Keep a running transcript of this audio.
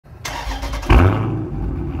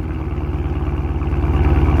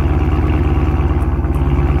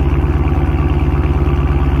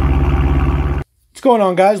What's going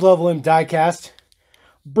on, guys? LevelMDiecast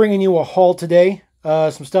bringing you a haul today.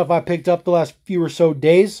 Some stuff I picked up the last few or so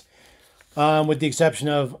days, with the exception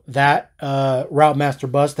of that Route Master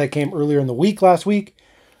bus that came earlier in the week last week.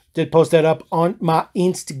 Did post that up on my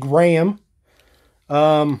Instagram.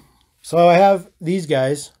 So I have these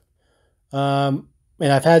guys, and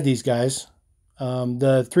I've had these guys.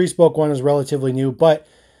 The 3-spoke one is relatively new, but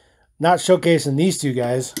not showcasing these two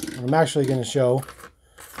guys. What I'm actually going to show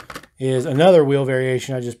is another wheel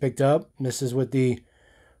variation I just picked up. This is with the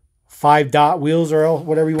 5-dot wheels, or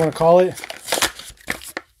whatever you want to call it.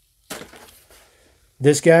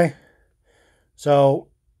 This guy. So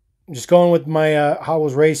I'm just going with my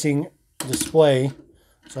Hotwheels Racing display.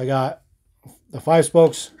 So I got the 5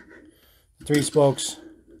 spokes, 3 spokes,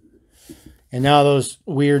 and now those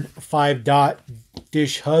weird 5-dot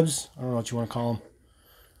dish hubs. I don't know what you want to call them.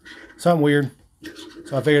 Something weird.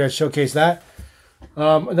 So I figured I'd showcase that.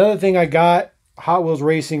 Another thing I got, Hot Wheels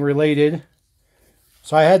Racing related.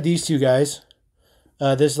 So I had these two guys.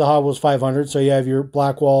 This is the Hot Wheels 500. So you have your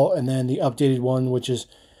black wall and then the updated one, which is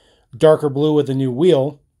darker blue with a new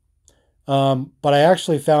wheel. But I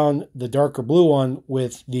actually found the darker blue one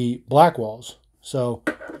with the black walls. So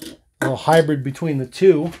a little hybrid between the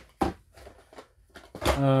two.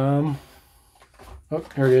 Oh,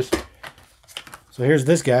 here it is. So here's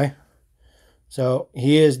this guy. So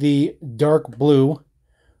he is the dark blue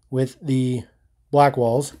with the black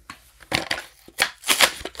walls.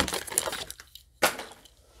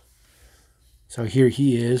 So here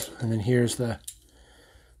he is, and then here's the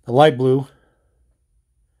light blue.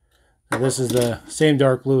 So this is the same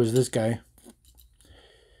dark blue as this guy.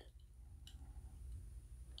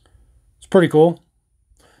 It's pretty cool.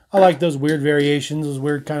 I like those weird variations, those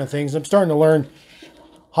weird kind of things. I'm starting to learn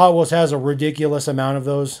Hot Wheels has a ridiculous amount of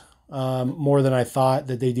those. More than I thought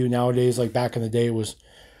that they do nowadays. Like back in the day, it was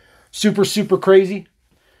super, super crazy.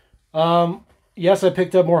 Yes, I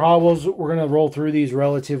picked up more Hot Wheels. We're going to roll through these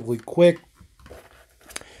relatively quick.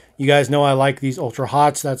 You guys know I like these Ultra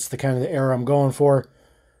Hots. That's the kind of the era I'm going for.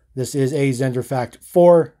 This is a Zender Fact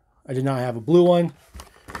 4. I did not have a blue one.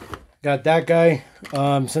 Got that guy.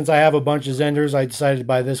 Since I have a bunch of Zenders, I decided to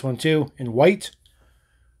buy this one too in white.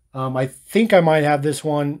 I think I might have this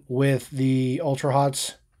one with the Ultra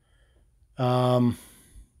Hots. I'd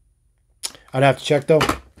have to check though.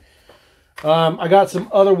 I got some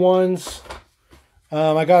other ones.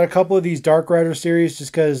 I got a couple of these Dark Rider series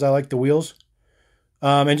just because I like the wheels.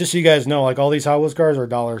 And just so you guys know, like all these Hot Wheels cars are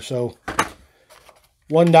 $1. So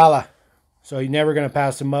 $1. So you're never going to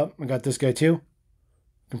pass them up. I got this guy too.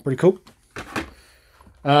 Pretty cool.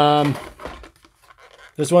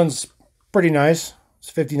 This one's pretty nice. It's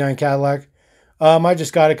a 59 Cadillac. I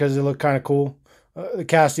just got it because it looked kind of cool. The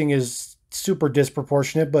casting is super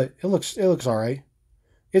disproportionate, but it looks all right.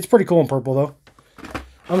 It's pretty cool in purple though.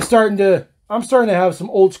 I'm starting to have some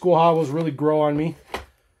old school Hot Wheels really grow on me.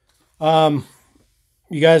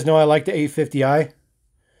 You guys know I like the 850i.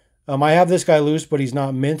 I have this guy loose, but he's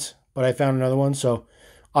not mint, but I found another one, so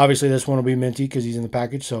obviously this one will be minty because he's in the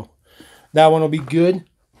package, so that one will be good.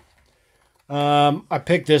 I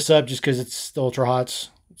picked this up just because it's the Ultra Hots.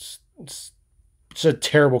 It's a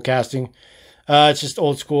terrible casting. It's just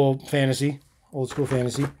old school fantasy. Old school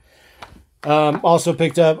fantasy. Also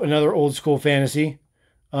picked up another old school fantasy.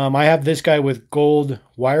 I have this guy with gold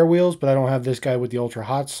wire wheels, but I don't have this guy with the Ultra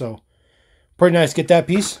Hots, so pretty nice. Get that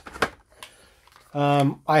piece.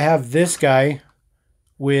 I have this guy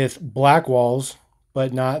with black walls,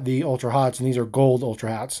 but not the Ultra Hots, and these are gold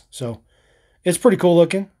Ultra Hots. So it's pretty cool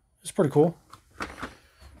looking. It's pretty cool.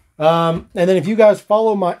 And then if you guys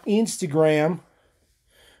follow my Instagram,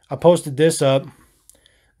 I posted this up.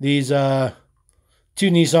 These 2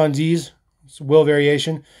 Nissan Z's. It's a wheel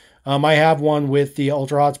variation. I have one with the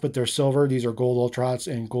Ultra Hots, but they're silver. These are gold Ultra Hots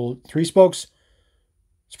and gold 3 spokes.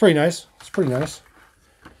 It's pretty nice. It's pretty nice.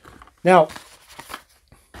 Now,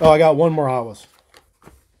 I got one more Hot Wheels.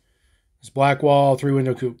 It's black wall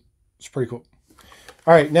 3-window coupe. It's pretty cool.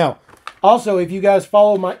 All right, now, also, if you guys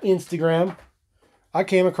follow my Instagram, I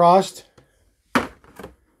came across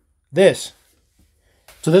this.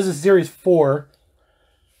 So this is Series 4.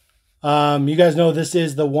 You guys know this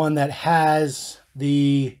is the one that has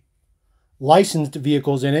the licensed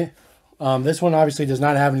vehicles in it. This one obviously does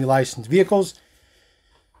not have any licensed vehicles.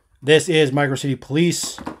 This is Micro City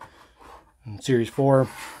Police Series 4.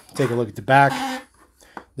 Take a look at the back.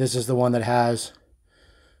 This is the one that has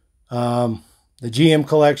the GM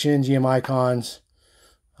collection, GM icons,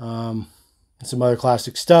 and some other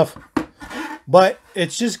classic stuff. But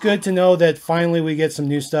it's just good to know that finally we get some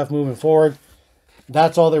new stuff moving forward.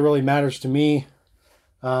 That's all that really matters to me.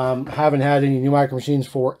 Haven't had any new micro machines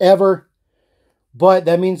forever. But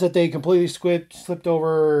that means that they completely slipped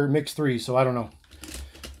over mix 3, so I don't know.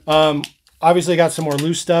 Obviously, I got some more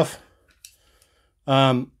loose stuff.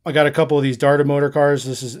 I got a couple of these Darda Motor cars.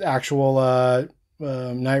 This is actual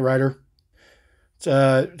Knight Rider.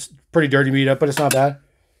 It's pretty dirty beat up, but it's not bad.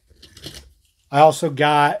 I also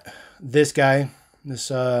got this guy, this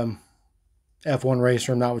F1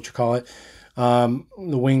 racer, not what you call it. The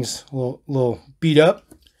wings a little beat up.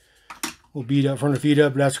 A little beat up from the feet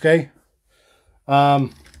up, but that's okay. I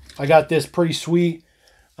got this pretty sweet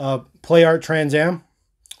Playart Trans Am.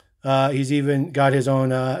 He's even got his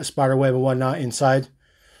own spider web and whatnot inside.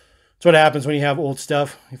 That's what happens when you have old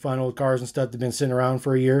stuff. You find old cars and stuff that have been sitting around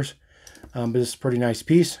for years. But it's a pretty nice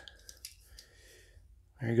piece.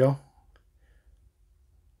 There you go.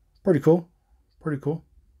 Pretty cool. Pretty cool.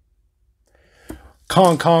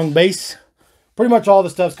 Hong Kong base. Pretty much all the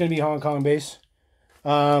stuff's going to be Hong Kong base.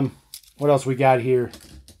 What else we got here?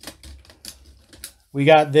 We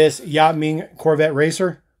got this Yatming Corvette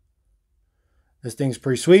Racer. This thing's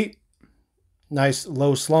pretty sweet. Nice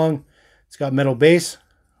low slung. It's got metal base.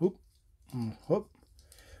 Oop. Whoop.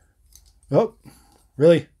 Oh,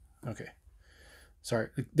 really? Okay. Sorry.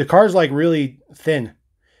 The car's like really thin.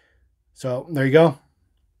 So there you go.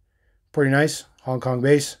 Pretty nice. Hong Kong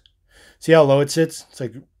base. See how low it sits? It's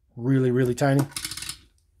like really, really tiny.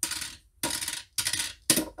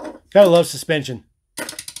 Gotta love suspension.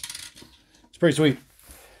 It's pretty sweet.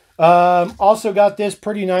 Also got this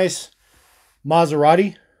pretty nice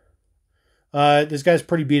Maserati. This guy's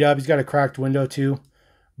pretty beat up. He's got a cracked window too,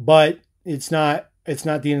 but it's not the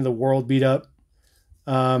end of the world beat up.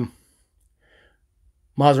 Maserati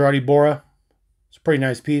Bora. It's a pretty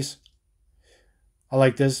nice piece. I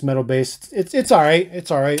like this metal base. It's all right.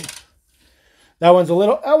 It's all right. That one's a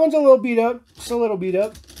little beat up. It's a little beat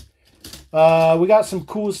up. We got some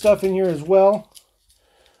cool stuff in here as well.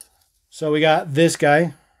 So we got this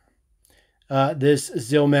guy. This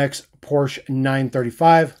Zilmex Porsche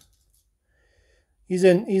 935. He's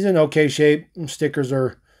in okay shape. Stickers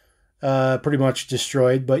are pretty much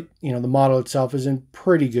destroyed, but you know the model itself is in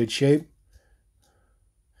pretty good shape.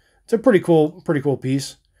 It's a pretty cool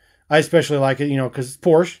piece. I especially like it, you know, because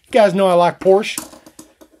Porsche. You guys know I like Porsche.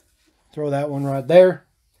 Throw that one right there.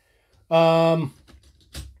 I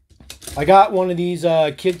got one of these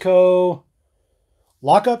Kidco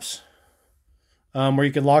lockups where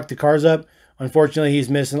you can lock the cars up. Unfortunately, he's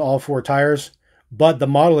missing all 4 tires, but the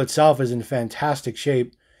model itself is in fantastic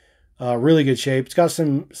shape. Really good shape. It's got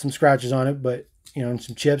some scratches on it, but you know, and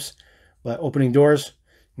some chips. But opening doors,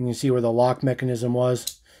 you can see where the lock mechanism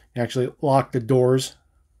was. You actually lock the doors.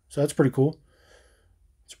 So that's pretty cool.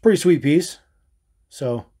 It's a pretty sweet piece.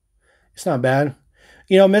 So it's not bad.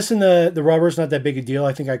 You know, missing the rubber is not that big a deal.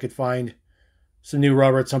 I think I could find some new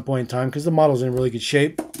rubber at some point in time because the model's in really good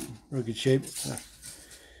shape. Really good shape. That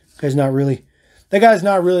guy's not really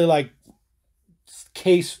like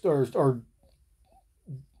case or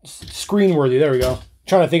screen worthy. There we go. I'm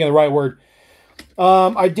trying to think of the right word.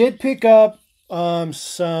 I did pick up an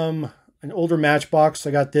older Matchbox.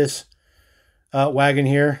 I got this wagon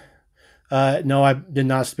here. No, I did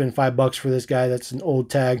not spend $5 for this guy. That's an old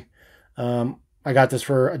tag. I got this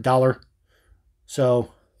for $1.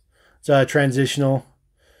 So it's a transitional.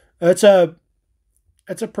 It's a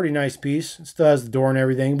pretty nice piece. It still has the door and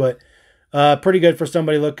everything, but pretty good for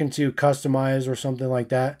somebody looking to customize or something like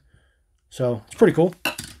that. So it's pretty cool.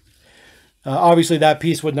 Obviously, that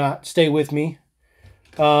piece would not stay with me.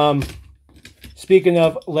 Speaking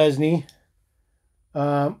of Lesney,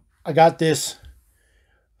 I got this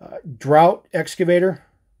drought excavator.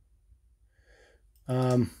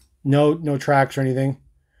 No tracks or anything,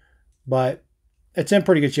 but it's in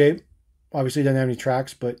pretty good shape. Obviously, it doesn't have any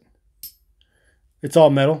tracks, but it's all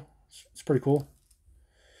metal. It's pretty cool.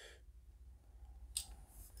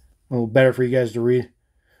 A little better for you guys to read.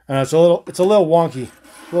 It's a little wonky.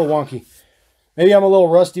 A little wonky. Maybe I'm a little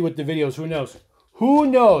rusty with the videos. Who knows? Who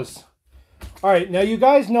knows? All right, now you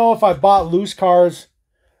guys know if I bought loose cars,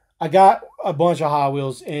 I got a bunch of Hot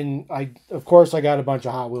Wheels, and of course I got a bunch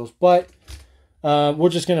of Hot Wheels, but we're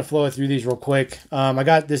just gonna flow through these real quick. I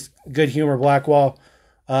got this Good Humor Blackwall.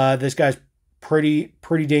 This guy's pretty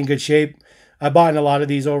dang good shape. I bought in a lot of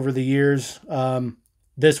these over the years.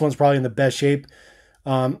 This one's probably in the best shape.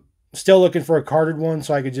 Still looking for a carded one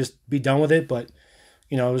so I could just be done with it, but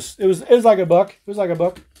you know, it was like $1. It was like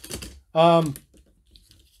 $1.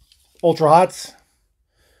 Ultra Hots.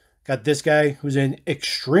 Got this guy who's in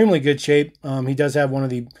extremely good shape. He does have one of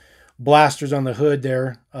the blasters on the hood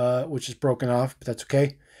there, which is broken off, but that's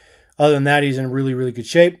okay. Other than that, he's in really good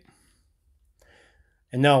shape.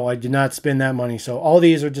 And no, I did not spend that money. So all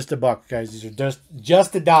these are just $1, guys. These are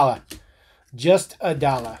just $1. Just a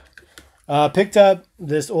dollar. Picked up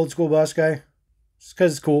this old school bus guy just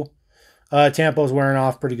because it's cool. Tampo's wearing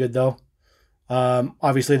off pretty good though.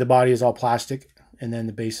 Obviously the body is all plastic and then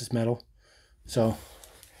the base is metal. So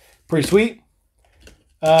pretty sweet.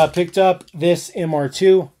 Picked up this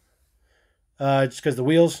MR2 just because the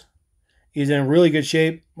wheels. He's in really good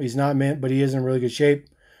shape. He's not mint, but he is in really good shape.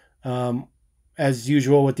 As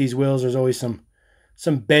usual with these wheels, there's always some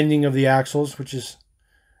bending of the axles, which is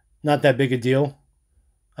not that big a deal.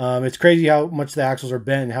 It's crazy how much the axles are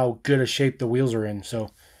bent and how good a shape the wheels are in.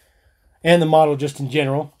 So, and the model just in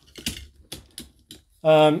general.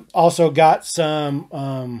 Also got some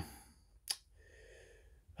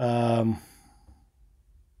the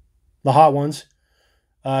hot ones.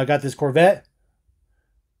 Got this Corvette.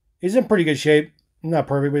 He's in pretty good shape. Not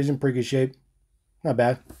perfect, but he's in pretty good shape. Not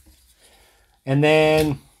bad. And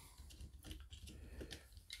then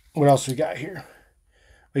what else we got here?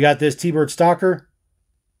 We got this T-Bird Stalker.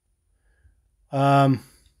 The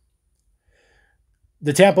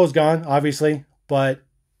Tampo's gone, obviously, but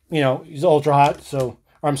you know, he's ultra hot, so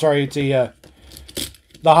I'm sorry, it's the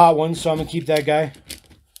hot one, so I'm gonna keep that guy.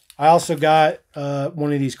 I also got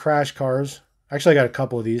one of these crash cars. Actually, I got a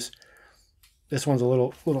couple of these. This one's a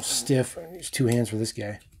little stiff. There's two hands for this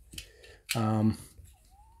guy.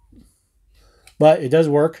 But it does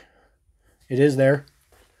work. It is there.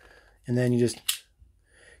 And then you just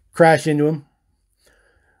crash into him.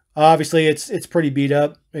 Obviously, it's pretty beat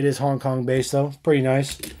up. It is Hong Kong based, though. Pretty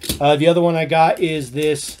nice. The other one I got is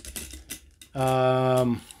this.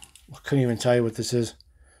 I couldn't even tell you what this is.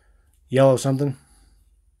 Yellow something.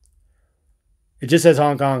 It just says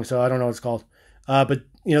Hong Kong, so I don't know what it's called. But,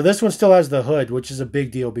 you know, this one still has the hood, which is a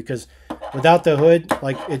big deal because without the hood,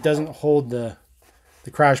 like, it doesn't hold the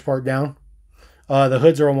crash part down. The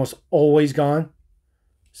hoods are almost always gone.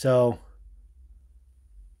 So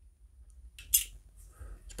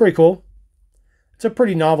it's pretty cool. It's a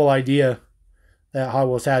pretty novel idea that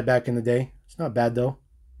Hotwheels had back in the day. It's not bad though.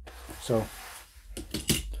 So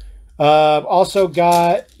also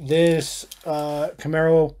got this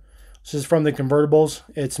Camaro. This is from the convertibles.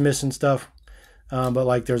 It's missing stuff, but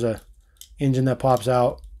like there's a engine that pops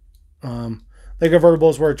out. The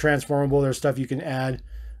convertibles were transformable. There's stuff you can add.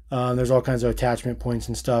 There's all kinds of attachment points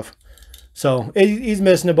and stuff. So he's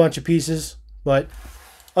missing a bunch of pieces, but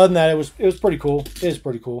other than that, it was pretty cool. It is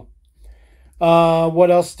pretty cool. What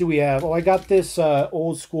else do we have? Oh, I got this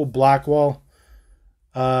old school Blackwall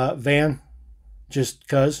van, just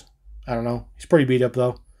cause I don't know. He's pretty beat up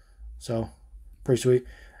though, so pretty sweet.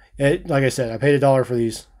 Like I said, I paid $1 for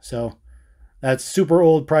these, so that's super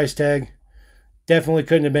old price tag. Definitely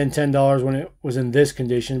couldn't have been $10 when it was in this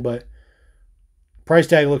condition, but price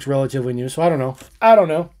tag looks relatively new, so I don't know. I don't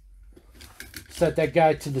know. Set that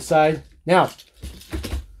guy to the side. Now,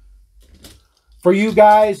 for you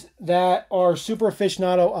guys that are super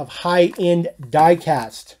aficionado of high-end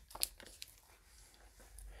diecast,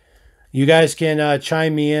 you guys can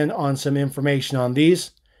chime me in on some information on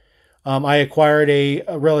these. I acquired a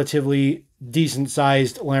relatively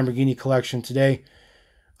decent-sized Lamborghini collection today.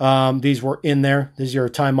 These were in there. This is your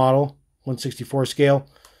time model, 1/64 scale.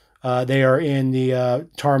 They are in the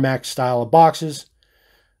tarmac style of boxes.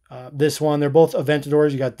 This one, they're both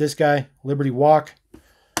Aventadors. You got this guy, Liberty Walk.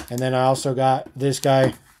 And then I also got this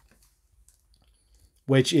guy,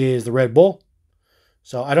 which is the Red Bull.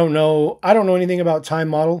 So I don't know anything about time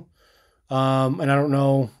model. And I don't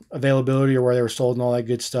know availability or where they were sold and all that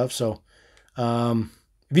good stuff. So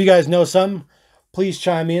if you guys know something, please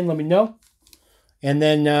chime in. Let me know. And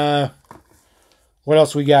then what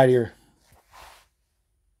else we got here?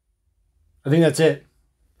 I think that's it.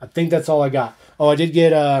 I think that's all I got. Oh, I did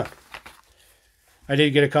get a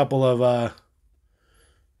couple of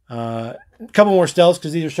couple more stealths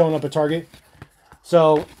because these are showing up at Target.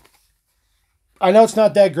 So I know it's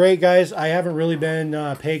not that great, guys. I haven't really been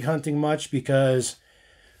peg hunting much because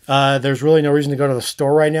there's really no reason to go to the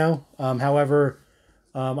store right now. However,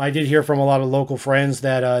 I did hear from a lot of local friends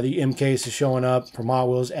that the M case is showing up from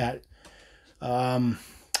Hotwheels at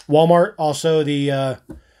Walmart. Also, the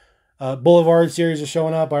Boulevard series is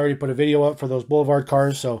showing up. I already put a video up for those Boulevard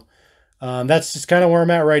cars. So that's just kind of where I'm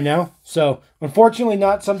at right now. So unfortunately,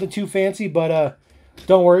 not something too fancy, but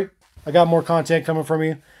don't worry. I got more content coming from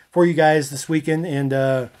you for you guys this weekend,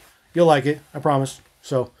 and you'll like it. I promise.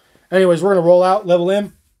 So anyways, we're going to roll out Level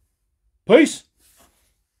M. Peace.